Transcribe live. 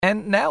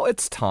And now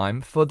it's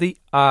time for the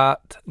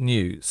art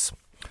news.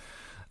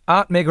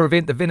 Art mega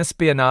event the Venice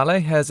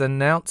Biennale has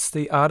announced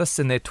the artists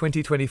in their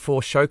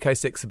 2024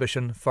 showcase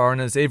exhibition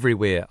Foreigners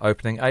Everywhere,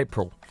 opening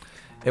April.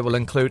 It will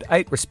include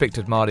 8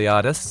 respected Māori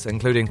artists,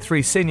 including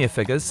 3 senior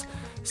figures,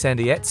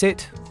 Sandy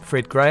Atsett,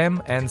 Fred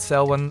Graham and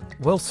Selwyn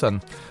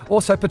Wilson.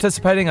 Also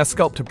participating are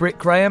sculptor Brett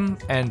Graham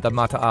and the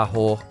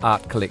Mataaho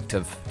Art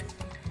Collective.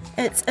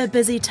 It's a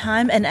busy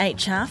time in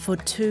HR for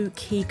 2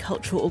 key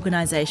cultural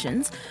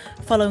organisations.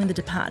 Following the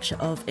departure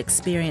of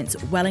Experience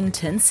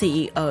Wellington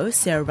CEO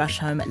Sarah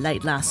Rusholm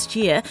late last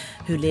year,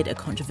 who led a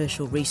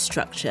controversial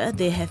restructure,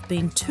 there have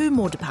been 2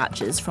 more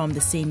departures from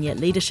the senior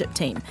leadership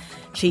team.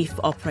 Chief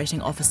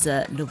Operating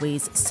Officer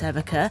Louise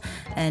Savaker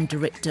and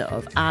Director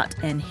of Art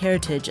and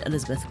Heritage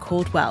Elizabeth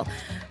Caldwell.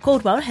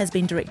 Caldwell has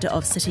been Director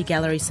of City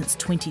Gallery since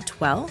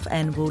 2012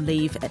 and will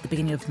leave at the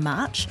beginning of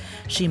March.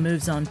 She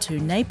moves on to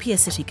Napier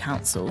City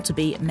Council to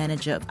be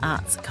Manager of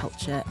Arts,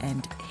 Culture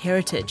and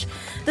Heritage.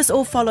 This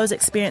all follows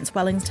Experience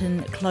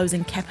Wellington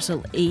closing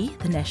Capital E,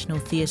 the National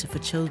Theatre for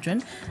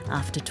Children,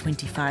 after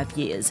 25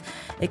 years.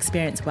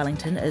 Experience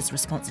Wellington is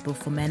responsible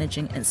for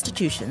managing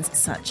institutions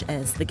such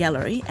as the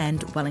Gallery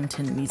and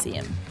Wellington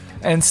Museum.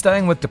 And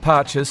staying with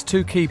departures,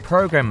 2 key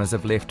programmers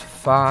have left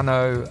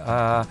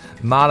Whānau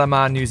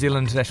Marama New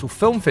Zealand International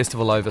Film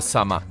Festival over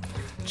summer.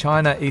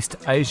 China East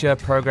Asia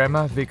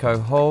programmer Vico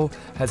Ho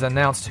has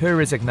announced her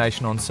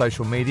resignation on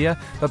social media,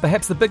 but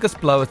perhaps the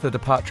biggest blow is the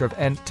departure of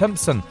Ant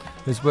Timpson,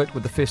 who's worked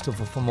with the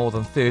festival for more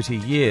than 30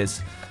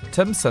 years.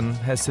 Timpson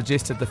has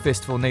suggested the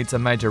festival needs a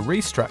major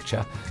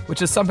restructure,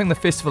 which is something the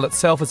festival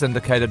itself has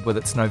indicated with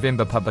its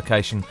November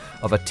publication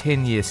of a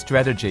 10-year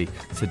strategy,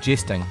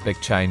 suggesting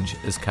big change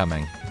is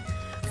coming.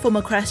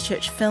 Former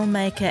Christchurch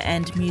filmmaker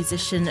and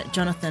musician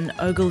Jonathan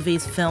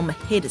Ogilvy's film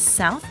Head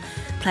South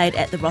played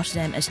at the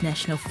Rotterdam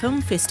International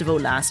Film Festival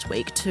last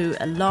week to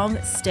a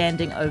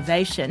long-standing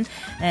ovation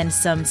and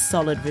some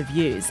solid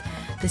reviews.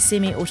 The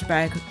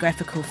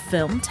semi-autobiographical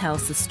film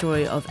tells the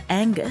story of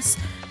Angus,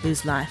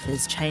 whose life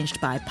is changed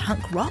by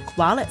punk rock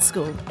while at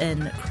school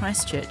in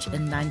Christchurch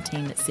in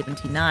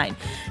 1979.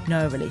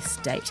 No release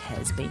date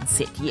has been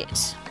set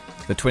yet.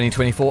 The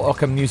 2024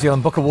 Ockham New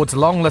Zealand Book Awards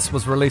long list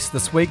was released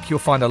this week. You'll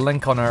find a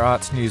link on our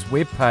Arts News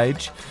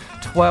webpage.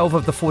 12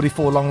 of the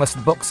 44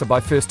 long-listed books are by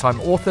first-time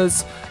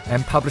authors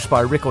and published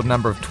by a record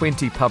number of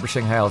 20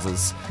 publishing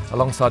houses.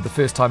 Alongside the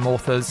first-time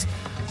authors,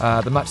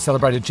 the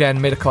much-celebrated Jan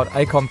Medicott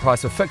Acon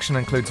Prize for Fiction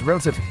includes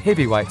relative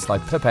heavyweights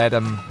like Pip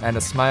Adam,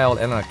 Anna Smale,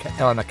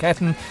 Eleanor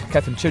Catton,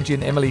 Catherine Chidgey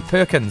and Emily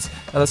Perkins,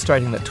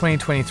 illustrating that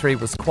 2023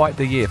 was quite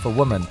the year for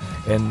women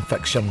in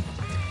fiction.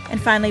 And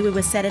finally, we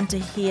were saddened to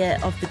hear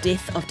of the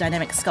death of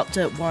dynamic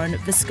sculptor Warren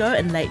Visco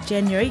in late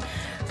January.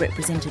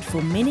 Represented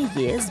for many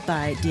years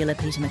by dealer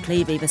Peter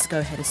McLeavy,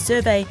 Visco had a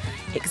survey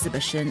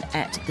exhibition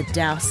at the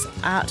Dowse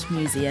Art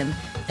Museum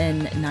in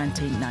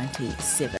 1997.